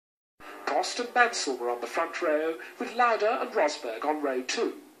Prost and Mansell were on the front row, with Lauda and Rosberg on row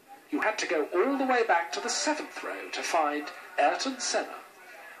 2. You had to go all the way back to the 7th row to find Ayrton Senna.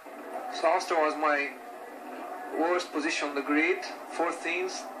 So Austria was my worst position on the grid,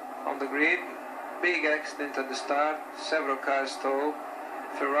 14th on the grid. Big accident at the start, several cars stole.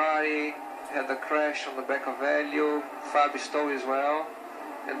 Ferrari had a crash on the back of Helio, Fabio stole as well,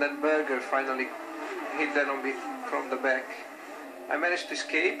 and then Berger finally hit them on me from the back. I managed to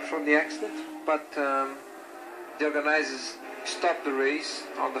escape from the accident, but the organizers stopped the race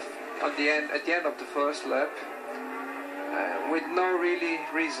at the end of the first lap with no really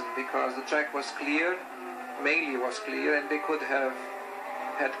reason, because the track was clear, mainly was clear, and they could have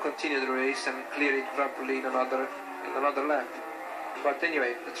had continued the race and cleared it properly in another lap. But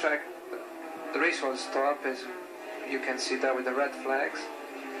anyway, the race was stopped, as you can see there, with the red flags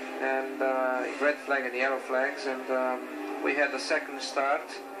and red flag and yellow flags, and we had a second start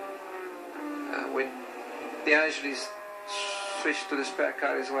with De Angelis switched to the spare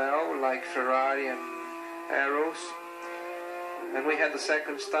car as well, like Ferrari and Arrows, and we had the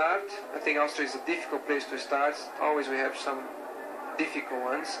second start. I think Austria is a difficult place to start. Always we have some difficult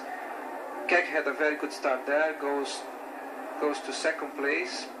ones. Keck had a very good start there, goes to second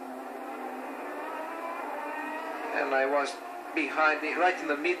place, and I was behind, right in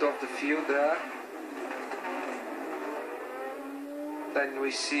the middle of the field there. Then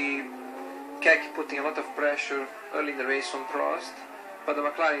we see Keck putting a lot of pressure early in the race on Prost, but the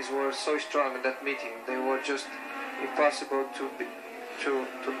McLarens were so strong in that meeting, they were just impossible to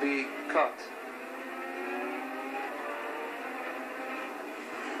be caught.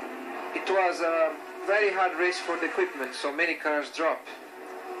 It was a very hard race for the equipment, so many cars dropped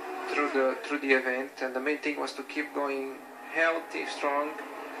through the event, and the main thing was to keep going healthy, strong,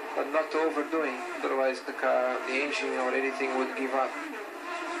 but not overdoing, otherwise the engine or anything would give up.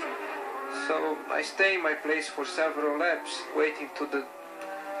 So I stay in my place for several laps, waiting to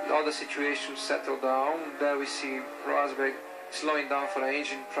all the situations settle down. There we see Rosberg slowing down for an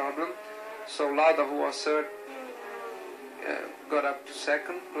engine problem. So Lauda, who was third, got up to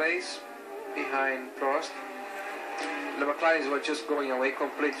second place behind Prost. The McLarens were just going away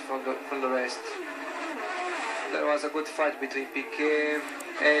completely from the rest. There was a good fight between Piquet,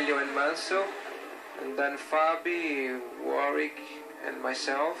 Helio and Mansell, and then Fabi, Warwick and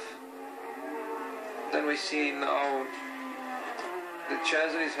myself. Then we see now the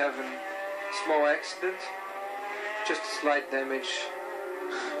Chancellor is having a small accident, just slight damage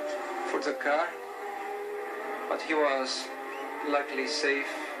for the car, but he was luckily safe,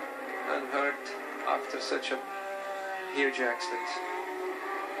 unhurt after such a huge accident.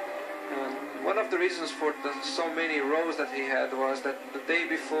 And one of the reasons for so many rows that he had was that the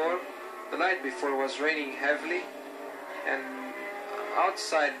night before was raining heavily, and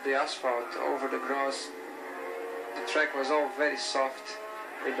outside the asphalt over the grass the track was all very soft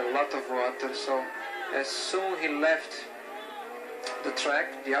with a lot of water, so as soon he left the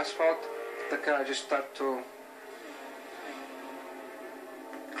track, the asphalt, the car just started to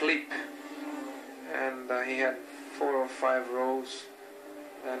clip, and he had 4 or 5 rows,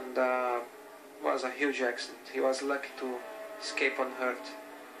 and was a huge accident. He was lucky to escape unhurt.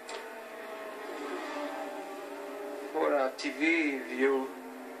 For a TV view,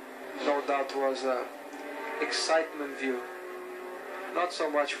 no doubt was a excitement view, not so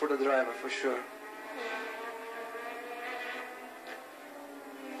much for the driver, for sure.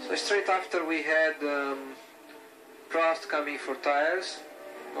 So straight after we had Prost coming for tires.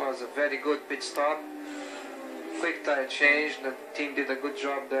 It was a very good pit stop, quick tire change, the team did a good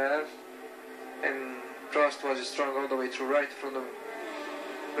job there, and Prost was strong all the way through, right from the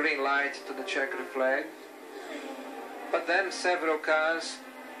green light to the checkered flag. But then several cars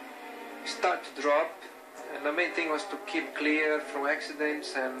start to drop, and the main thing was to keep clear from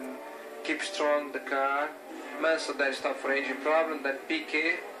accidents and keep strong the car. Mansell then stopped for engine problem, then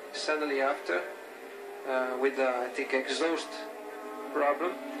Piquet suddenly after with I think exhaust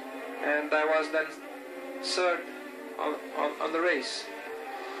problem, and I was then third on the race.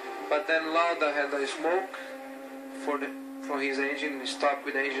 But then Lauda had a smoke for his engine and stopped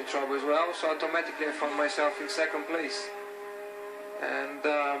with engine trouble as well, so automatically I found myself in second place. And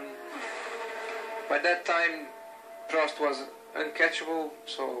by that time Prost was uncatchable,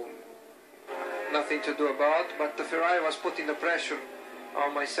 so nothing to do about, but the Ferrari was putting the pressure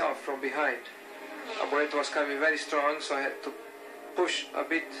on myself from behind. Arboreto was coming very strong, so I had to push a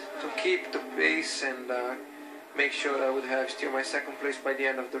bit to keep the pace and make sure I would have still my second place by the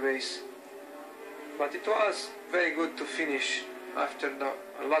end of the race. But it was very good to finish after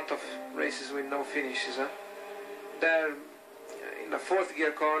a lot of races with no finishes. There in the fourth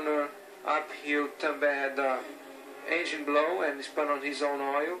gear corner uphill Tambay had the engine blow and spun on his own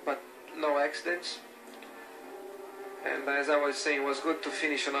oil, but no accidents. And as I was saying, it was good to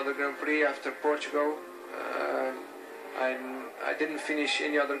finish another Grand Prix after Portugal. I didn't finish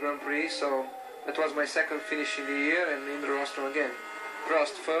any other Grand Prix, so that was my second finish in the year, and in the rostrum again.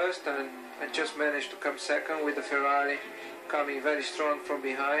 Prost first, and I just managed to come second with the Ferrari coming very strong from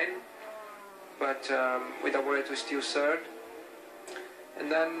behind, but with a way to still third.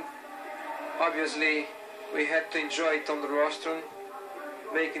 And then obviously we had to enjoy it on the rostrum,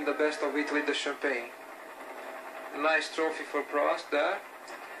 making the best of it with the champagne. A nice trophy for Prost there,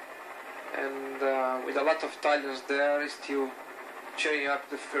 and with a lot of Italians there still cheering up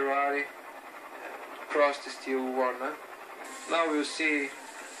the Ferrari. Prost is still won. Now we'll see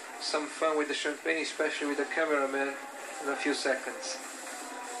some fun with the champagne, especially with the cameraman, in a few seconds.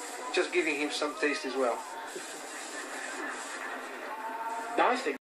 Just giving him some taste as well. Now I think